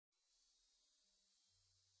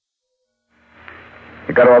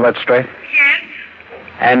You got all that straight? Yes.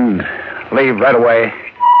 And leave right away.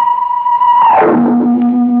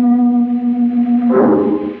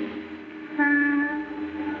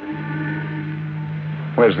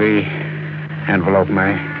 Where's the envelope,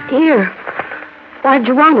 May? Here. Why'd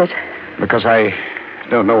you want it? Because I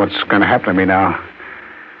don't know what's going to happen to me now.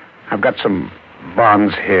 I've got some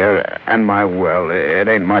bonds here and my will. It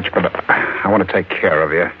ain't much, but I want to take care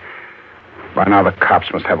of you. By now, the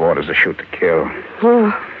cops must have orders to shoot to kill.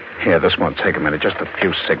 Oh. Here, this won't take a minute. Just a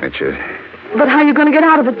few signatures. But how are you going to get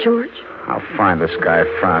out of it, George? I'll find this guy,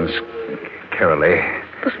 Franz Kiraly.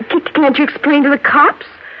 Can't you explain to the cops?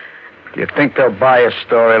 You think they'll buy a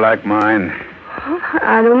story like mine? Oh,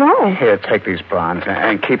 I don't know. Here, take these bonds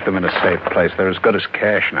and keep them in a safe place. They're as good as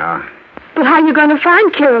cash now. But how are you going to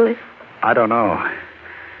find Kiraly? I don't know.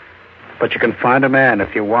 But you can find a man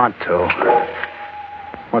if you want to.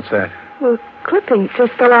 What's that? Well, clipping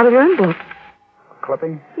just fell out of your envelope.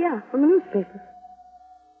 Clipping? Yeah, from the newspaper.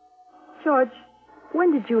 George,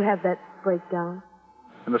 when did you have that breakdown?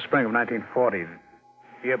 In the spring of 1940,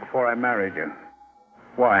 the year before I married you.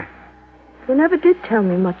 Why? You never did tell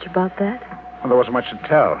me much about that. Well, there wasn't much to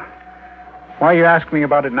tell. Why are you asking me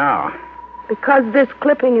about it now? Because this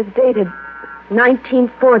clipping is dated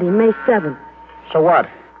 1940, May 7th. So what?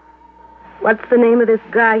 What's the name of this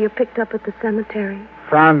guy you picked up at the cemetery?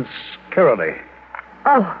 Franz Kiraly.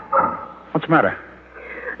 Oh. What's the matter?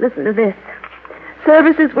 Listen to this.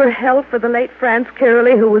 Services were held for the late Franz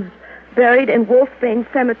Kiraly, who was buried in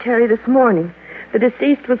Wolfbane Cemetery this morning. The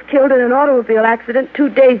deceased was killed in an automobile accident 2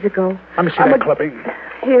 days ago. Let me see that clipping.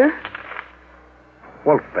 Here?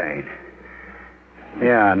 Wolfbane.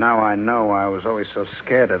 Yeah, now I know. I was always so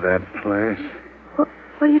scared of that place.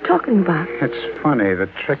 What are you talking about? It's funny, the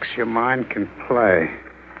tricks your mind can play.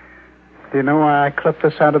 Do you know why I clipped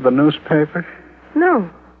this out of the newspaper? No.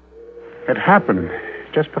 It happened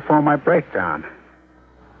just before my breakdown.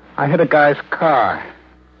 I hit a guy's car.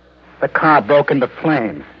 The car broke into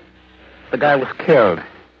flames. The guy was killed.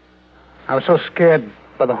 I was so scared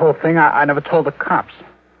by the whole thing, I never told the cops.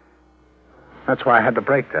 That's why I had the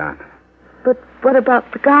breakdown. But what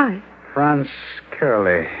about the guy? Franz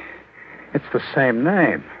Kiraly. It's the same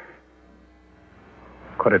name.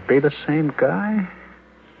 Could it be the same guy?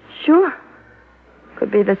 Sure.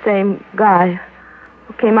 Could be the same guy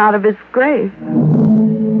who came out of his grave.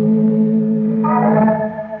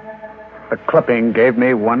 The clipping gave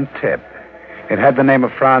me one tip. It had the name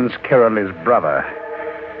of Franz Kiraly's brother.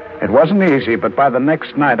 It wasn't easy, but by the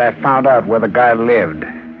next night I found out where the guy lived.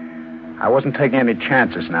 I wasn't taking any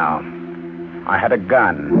chances now. I had a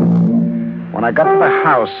gun. When I got to the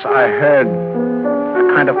house, I heard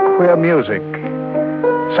a kind of queer music.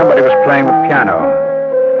 Somebody was playing the piano.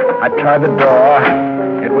 I tried the door.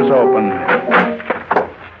 It was open.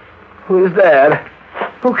 Who's there?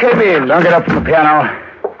 Who came in? Don't get up from the piano.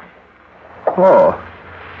 Oh,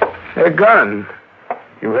 a gun.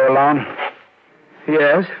 You here alone?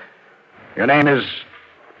 Yes. Your name is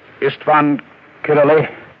Istvan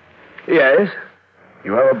Kiraly? Yes.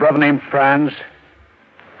 You have a brother named Franz?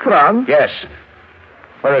 Franz? Yes.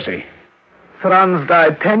 Where is he? Franz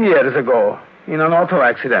died 10 years ago in an auto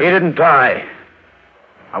accident. He didn't die.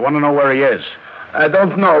 I want to know where he is. I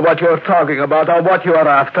don't know what you're talking about or what you are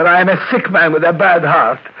after. I am a sick man with a bad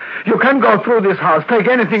heart. You can go through this house, take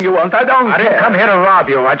anything you want. I didn't come here to rob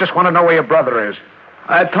you. I just want to know where your brother is.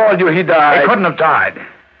 I told you he died. He couldn't have died.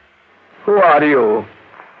 Who are you?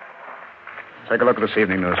 Take a look at this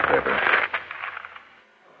evening newspaper.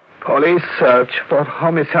 Police search for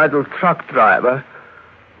homicidal truck driver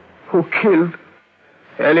who killed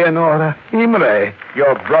Eleonora Imre.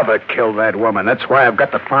 Your brother killed that woman. That's why I've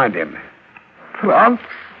got to find him. Franz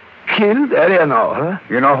killed Eleonora?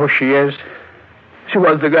 You know who she is? She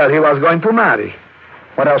was the girl he was going to marry.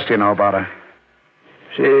 What else do you know about her?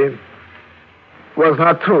 She was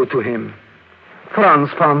not true to him. Franz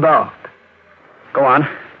found out. Go on.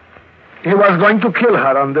 He was going to kill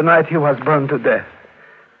her on the night he was burned to death.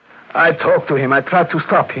 I talked to him. I tried to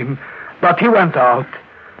stop him. But he went out.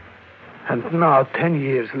 And now, 10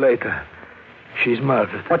 years later, she's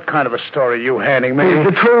murdered. What kind of a story are you handing me?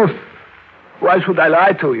 It's the truth. Why should I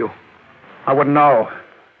lie to you? I wouldn't know.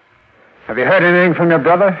 Have you heard anything from your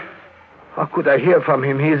brother? How could I hear from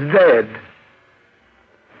him? He's dead.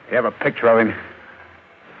 You have a picture of him?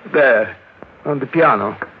 There, on the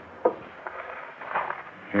piano.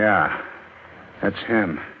 Yeah, that's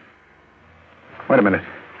him. Wait a minute.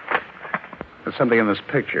 There's something in this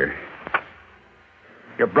picture.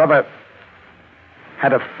 Your brother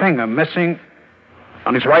had a finger missing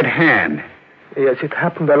on his right hand. Yes, it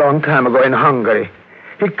happened a long time ago in Hungary.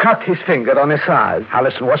 He cut his finger on his side. Now,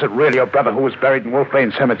 listen, was it really your brother who was buried in Wolf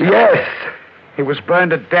Lane Cemetery? Yes. He was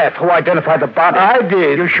burned to death. Who identified the body? I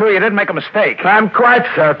did. You sure you didn't make a mistake? I'm quite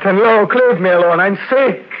certain. Look, leave me alone. I'm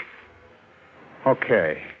sick.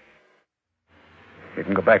 Okay. You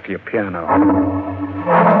can go back to your piano.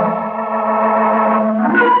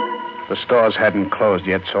 The stores hadn't closed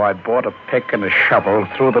yet, so I bought a pick and a shovel,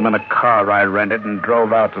 threw them in a car I rented, and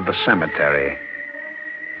drove out to the cemetery.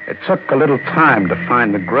 It took a little time to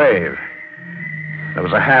find the grave. There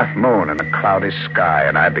was a half moon and a cloudy sky,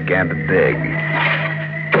 and I began to dig.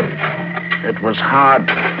 It was hard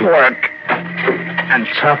work and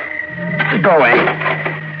tough going,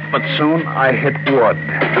 but soon I hit wood.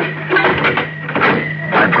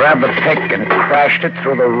 I grabbed the pick and crashed it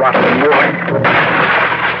through the rotten wood.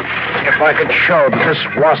 If I could show that this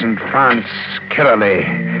wasn't Franz Kirley,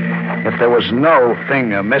 if there was no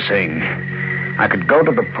finger missing, I could go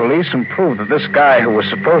to the police and prove that this guy who was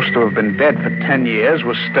supposed to have been dead for 10 years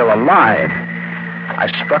was still alive. I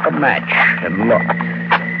struck a match and looked.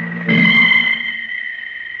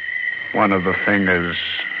 One of the fingers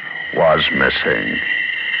was missing.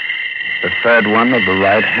 The third one of the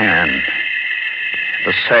right hand.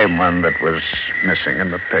 The same one that was missing in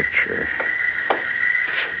the picture.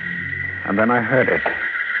 And then I heard it.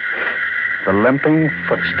 The limping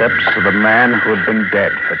footsteps of the man who had been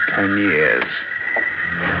dead for 10 years.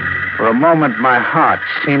 For a moment, my heart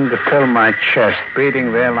seemed to fill my chest,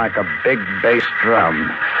 beating there like a big bass drum.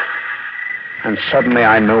 And suddenly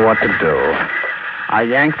I knew what to do. I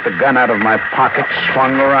yanked the gun out of my pocket,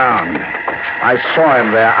 swung around. I saw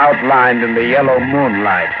him there, outlined in the yellow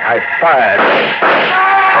moonlight. I fired.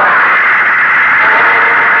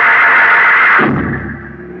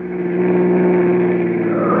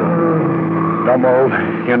 Don't move.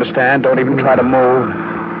 You understand? Don't even try to move.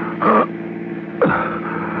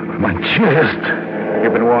 My chest.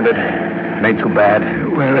 You've been wounded. It ain't too bad.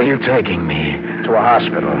 Where are you taking me? To a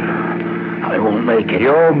hospital. I won't make it.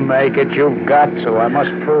 You'll make it. You've got to. I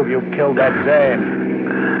must prove you killed that Zane.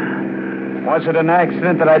 Was it an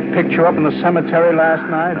accident that I picked you up in the cemetery last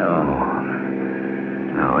night?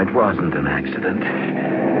 No, it wasn't an accident.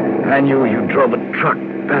 I knew you drove a truck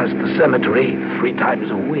past the cemetery 3 times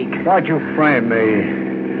a week. Why'd you frame me?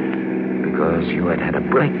 Because you had a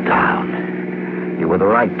breakdown. You were the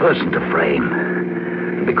right person to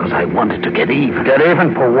frame. Because I wanted to get even. Get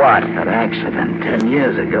even for what? That accident 10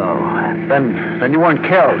 years ago. Then you weren't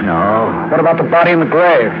killed? No. What about the body in the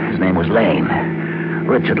grave? His name was Lane.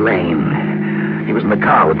 Richard Lane. He was in the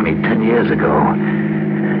car with me 10 years ago.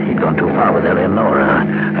 He'd gone too far with Eleonora.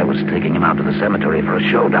 I was taking him out to the cemetery for a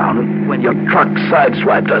showdown when your truck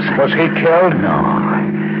sideswiped us. Was he killed? No.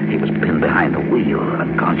 He was pinned behind the wheel,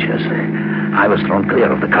 unconscious. I was thrown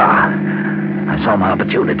clear of the car. I saw my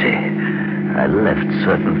opportunity. I left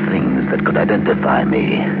certain things that could identify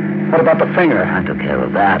me. What about the finger? I took care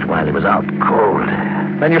of that while he was out cold.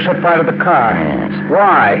 Then you set fire to the car? Yes.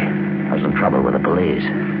 Why? I was in trouble with the police.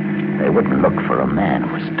 They wouldn't look for a man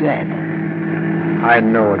who was dead. I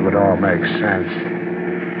knew it would all make sense.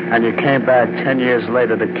 And you came back 10 years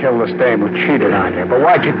later to kill this dame who cheated on you. But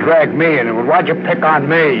why'd you drag me in? And why'd you pick on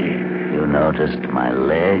me? You noticed my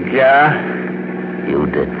leg? Yeah? You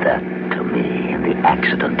did that to me in the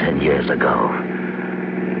accident 10 years ago.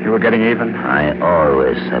 You were getting even? I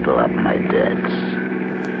always settle up my debts.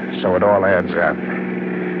 So it all adds up.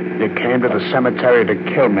 You came to the cemetery to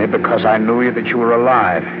kill me because I knew that you were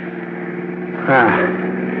alive. Huh.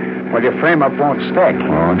 Well, your frame-up won't stick.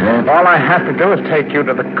 Won't it? All I have to do is take you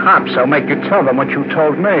to the cops. I'll make you tell them what you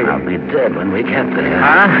told me. I'll be dead when we get there.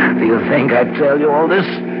 Huh? Do you think I'd tell you all this?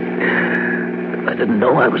 If I didn't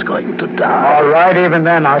know I was going to die. All right, even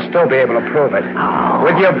then, I'll still be able to prove it. How?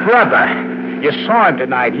 With your brother. You saw him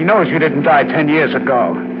tonight. He knows you didn't die 10 years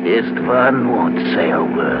ago. Istvan won't say a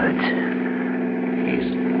word. He's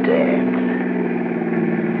dead.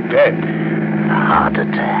 Dead? A heart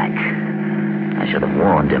attack. I should have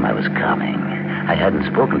warned him I was coming. I hadn't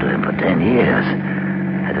spoken to him for 10 years.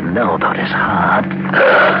 I didn't know about his heart.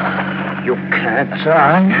 You can't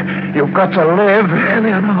die. You've got to live.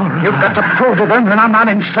 Eleonora. You've got to prove to them that I'm not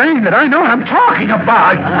insane, that I know what I'm talking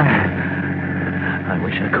about. I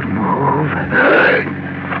wish I could move.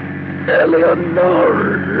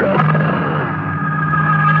 Eleonora.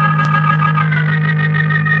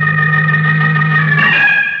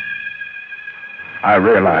 I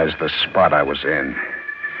realized the spot I was in.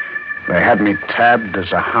 They had me tabbed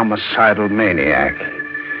as a homicidal maniac.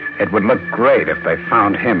 It would look great if they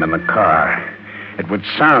found him in the car. It would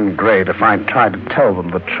sound great if I tried to tell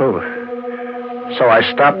them the truth. So I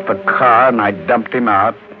stopped the car and I dumped him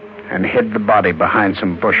out and hid the body behind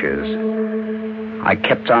some bushes. I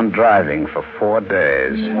kept on driving for 4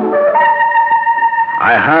 days.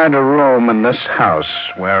 I hired a room in this house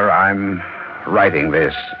where I'm writing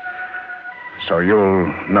this. So you'll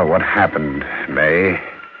know what happened, May.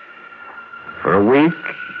 For a week,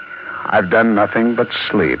 I've done nothing but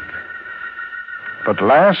sleep. But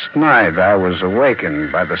last night I was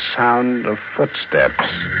awakened by the sound of footsteps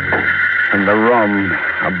in the room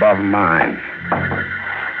above mine.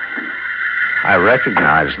 I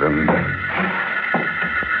recognized them.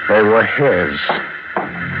 They were his.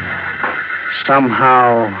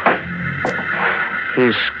 Somehow,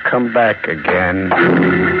 he's come back again.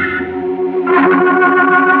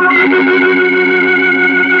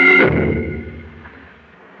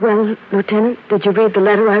 Well, Lieutenant, did you read the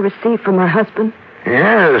letter I received from my husband?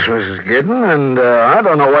 Yes, Mrs. Giddon, and I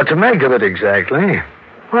don't know what to make of it exactly.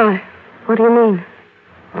 Why? What do you mean?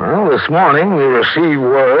 Well, this morning we received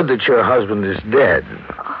word that your husband is dead.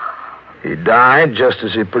 He died just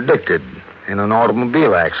as he predicted, in an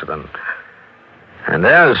automobile accident. And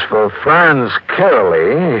as for Franz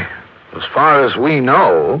Caroly, as far as we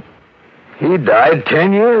know, he died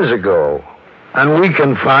 10 years ago. And we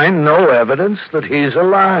can find no evidence that he's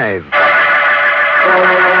alive.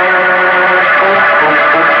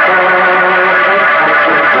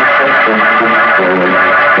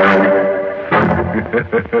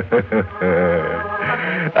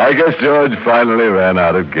 I guess George finally ran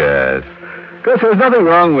out of gas. Of course, there's nothing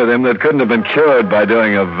wrong with him that couldn't have been cured by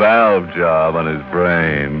doing a valve job on his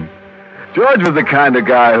brain. George was the kind of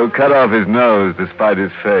guy who cut off his nose despite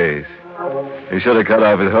his face. He should have cut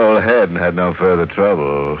off his whole head and had no further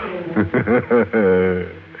trouble.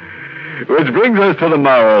 Which brings us to the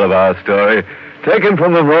moral of our story, taken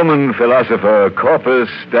from the Roman philosopher Corpus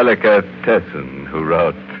Delicatessen, who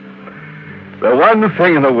wrote, "The one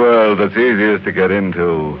thing in the world that's easiest to get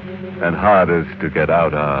into and hardest to get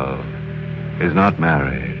out of is not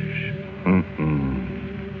marriage.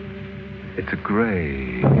 It's a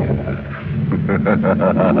grave."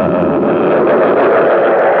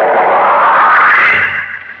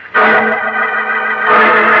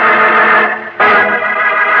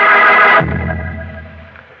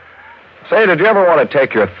 Say, did you ever want to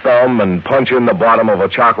take your thumb and punch in the bottom of a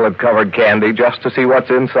chocolate-covered candy just to see what's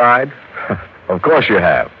inside? Of course you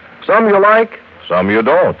have. Some you like, some you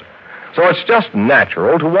don't. So it's just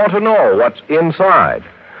natural to want to know what's inside.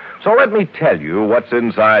 So let me tell you what's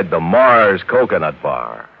inside the Mars Coconut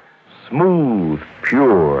Bar. Smooth,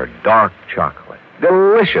 pure, dark chocolate.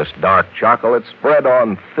 Delicious dark chocolate spread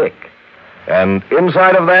on thick. And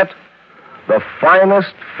inside of that, the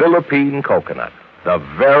finest Philippine coconut. The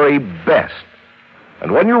very best.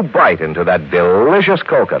 And when you bite into that delicious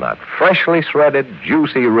coconut, freshly shredded,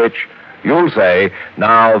 juicy, rich, you'll say,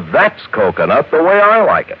 now that's coconut the way I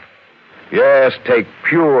like it. Yes, take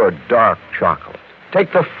pure dark chocolate.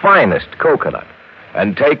 Take the finest coconut.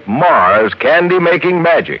 And take Mars candy-making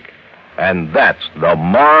magic. And that's the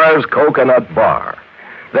Mars Coconut Bar.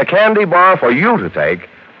 The candy bar for you to take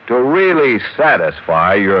to really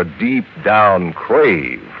satisfy your deep-down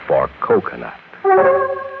crave for coconut.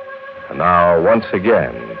 And now, once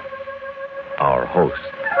again, our host.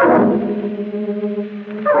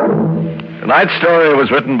 Tonight's story was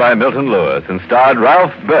written by Milton Lewis and starred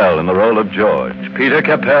Ralph Bell in the role of George. Peter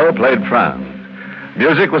Capell played Franz.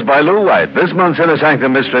 Music was by Lou White. This month's Inner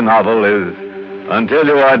Sanctum mystery novel is Until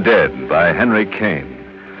You Are Dead by Henry Kane.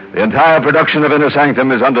 The entire production of Inner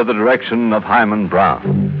Sanctum is under the direction of Hyman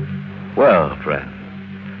Brown. Well, friends,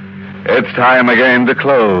 it's time again to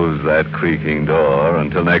close that creaking door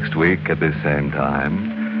until next week at this same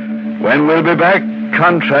time, when we'll be back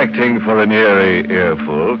contracting for an eerie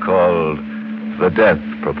earful called The Death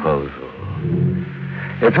Proposal.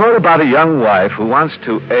 It's all about a young wife who wants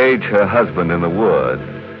to age her husband in the woods.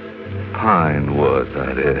 Pine wood,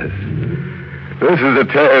 that is. This is a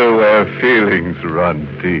tale where feelings run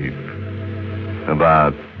deep.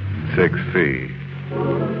 About 6 feet.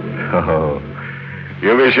 Oh,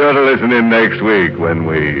 you'll be sure to listen in next week when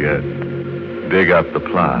we dig up the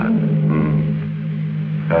plot.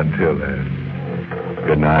 Until then,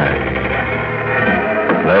 good night.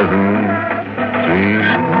 Pleasant dreams.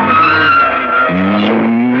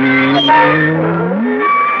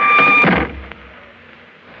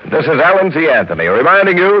 This is Alan C. Anthony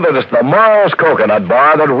reminding you that it's the Mars Coconut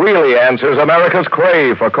Bar that really answers America's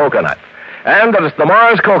crave for coconut. And that it's the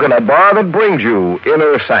Mars Coconut Bar that brings you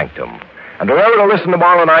Inner Sanctum. And remember to listen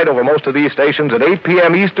tomorrow night over most of these stations at 8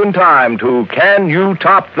 p.m. Eastern Time to Can You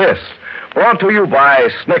Top This? Brought to you by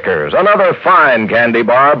Snickers, another fine candy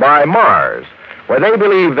bar by Mars, where they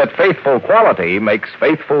believe that faithful quality makes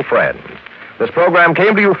faithful friends. This program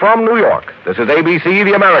came to you from New York. This is ABC,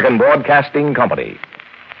 the American Broadcasting Company.